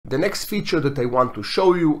The next feature that I want to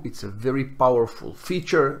show you, it's a very powerful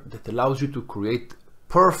feature that allows you to create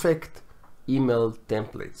perfect email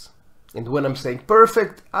templates. And when I'm saying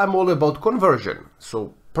perfect, I'm all about conversion.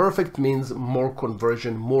 So perfect means more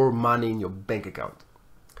conversion, more money in your bank account.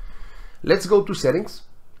 Let's go to settings,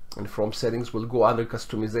 and from settings we'll go under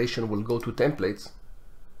customization, we'll go to templates,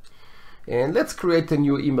 and let's create a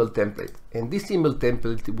new email template. And this email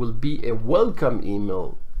template will be a welcome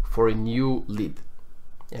email for a new lead.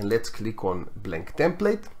 And let's click on blank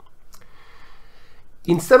template.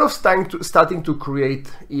 Instead of starting to create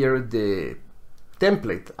here the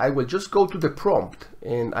template, I will just go to the prompt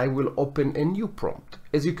and I will open a new prompt.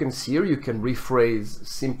 As you can see here, you can rephrase,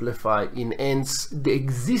 simplify, enhance the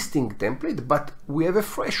existing template, but we have a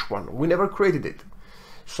fresh one. We never created it.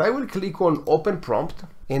 So I will click on open prompt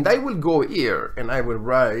and I will go here and I will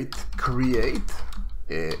write create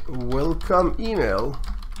a welcome email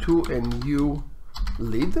to a new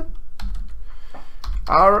lead.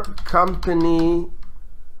 Our company's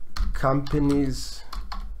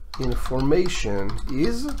information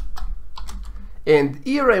is, and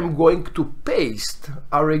here I'm going to paste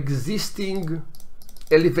our existing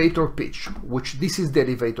elevator pitch, which this is the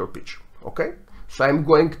elevator pitch. Okay, so I'm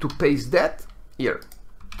going to paste that here,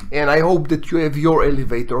 and I hope that you have your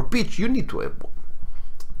elevator pitch. You need to have one,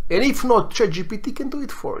 and if not, ChatGPT can do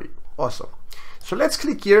it for you. Awesome. So let's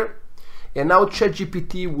click here, and now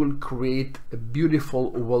ChatGPT will create a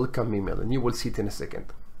beautiful welcome email, and you will see it in a second.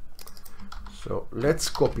 So let's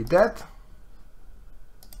copy that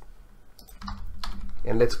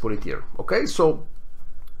and let's put it here. Okay, so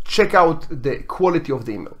check out the quality of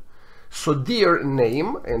the email. So dear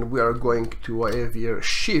name, and we are going to have here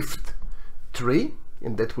shift 3,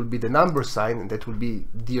 and that will be the number sign, and that will be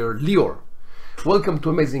dear Lior. Welcome to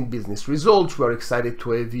Amazing Business Results. We are excited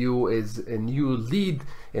to have you as a new lead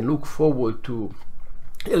and look forward to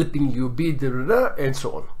helping you bid, and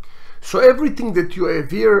so on. So everything that you have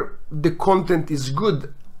here, the content is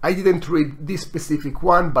good. I didn't read this specific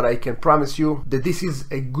one, but I can promise you that this is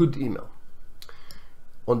a good email.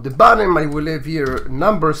 On the bottom, I will have here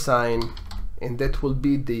number sign, and that will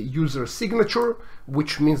be the user signature,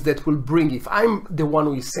 which means that will bring, if I'm the one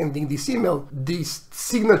who is sending this email, this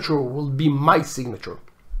signature will be my signature.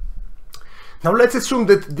 Now let's assume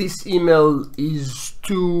that this email is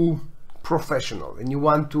too professional and you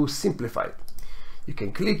want to simplify it. You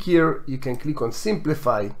can click here, you can click on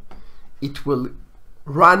simplify. It will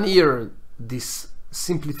run here this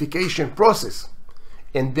simplification process,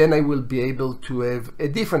 and then I will be able to have a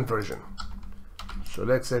different version. So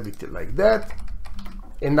let's have it like that,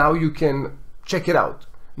 and now you can check it out.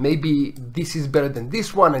 Maybe this is better than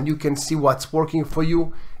this one, and you can see what's working for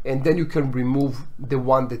you, and then you can remove the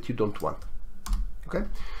one that you don't want. Okay,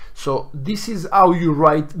 so this is how you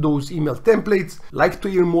write those email templates. Like to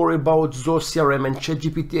hear more about Zoho CRM and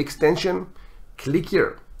ChatGPT extension? Click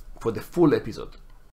here for the full episode.